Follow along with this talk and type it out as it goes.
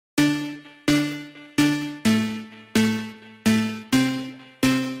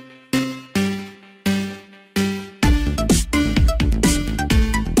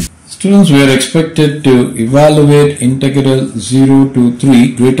Students, we are expected to evaluate integral 0 to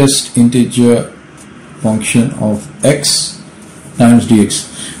 3 greatest integer function of x times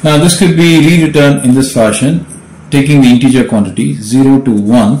dx. Now this could be rewritten in this fashion, taking the integer quantity 0 to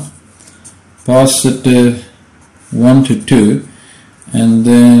 1, positive 1 to 2, and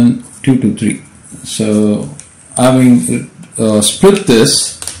then 2 to 3. So having split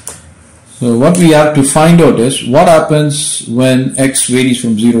this, so what we have to find out is what happens when x varies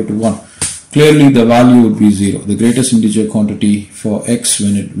from 0 to 1. Clearly the value would be 0. The greatest integer quantity for x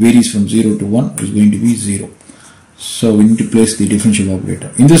when it varies from 0 to 1 is going to be 0. So we need to place the differential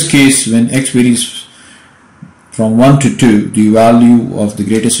operator. In this case, when x varies from 1 to 2, the value of the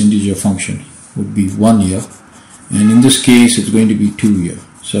greatest integer function would be 1 here. And in this case, it's going to be 2 here.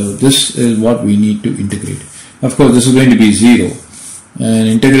 So this is what we need to integrate. Of course, this is going to be 0. And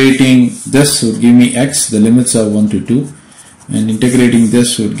integrating this would give me x, the limits are 1 to 2. And integrating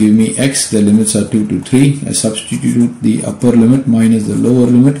this would give me x, the limits are 2 to 3. I substitute the upper limit minus the lower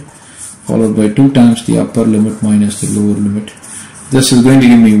limit, followed by 2 times the upper limit minus the lower limit. This is going to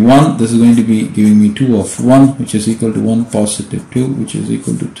give me 1. This is going to be giving me 2 of 1, which is equal to 1 positive 2, which is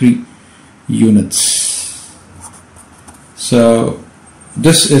equal to 3 units. So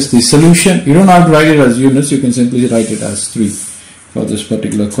this is the solution. You don't have to write it as units. You can simply write it as 3 for this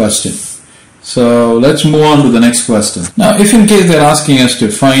particular question. So let's move on to the next question. Now, if in case they're asking us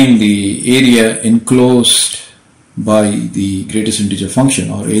to find the area enclosed by the greatest integer function,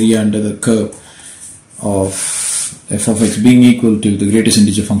 or area under the curve of f of x being equal to the greatest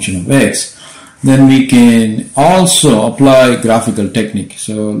integer function of x, then we can also apply graphical technique.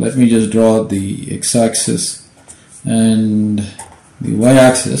 So let me just draw the x-axis and the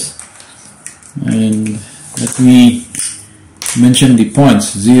y-axis, and let me mention the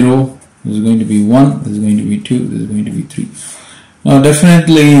points. 0, this is going to be 1, this is going to be 2, this is going to be 3. Now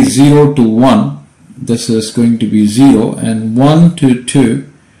definitely 0 to 1, this is going to be 0, and 1 to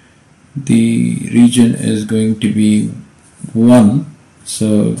 2, the region is going to be 1.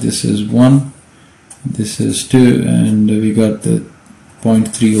 So this is 1, this is 2, and we got the point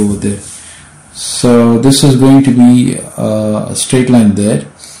 3 over there. So this is going to be a straight line there,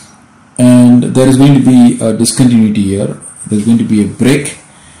 and there is going to be a discontinuity here. There's going to be a break,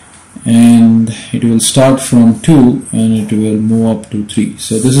 and it will start from 2 and it will move up to 3.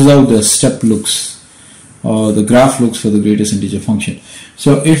 So this is how the step looks, or the graph looks for the greatest integer function.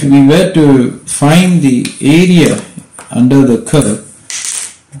 So if we were to find the area under the curve,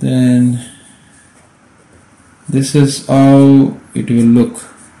 then this is how it will look.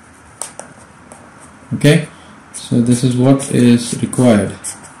 Okay, so this is what is required.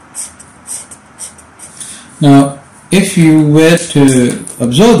 Now if you were to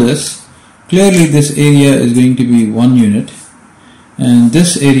observe this, clearly this area is going to be 1 unit and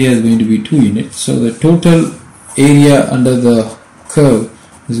this area is going to be 2 units. So the total area under the curve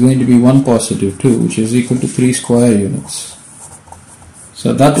is going to be 1 positive 2, which is equal to 3 square units.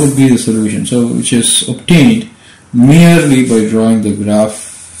 So that would be the solution, so which is obtained merely by drawing the graph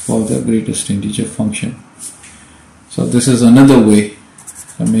for the greatest integer function. So this is another way.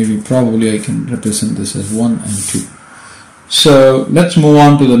 So maybe probably I can represent this as 1 and 2. So let's move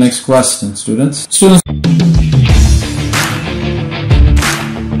on to the next question, students.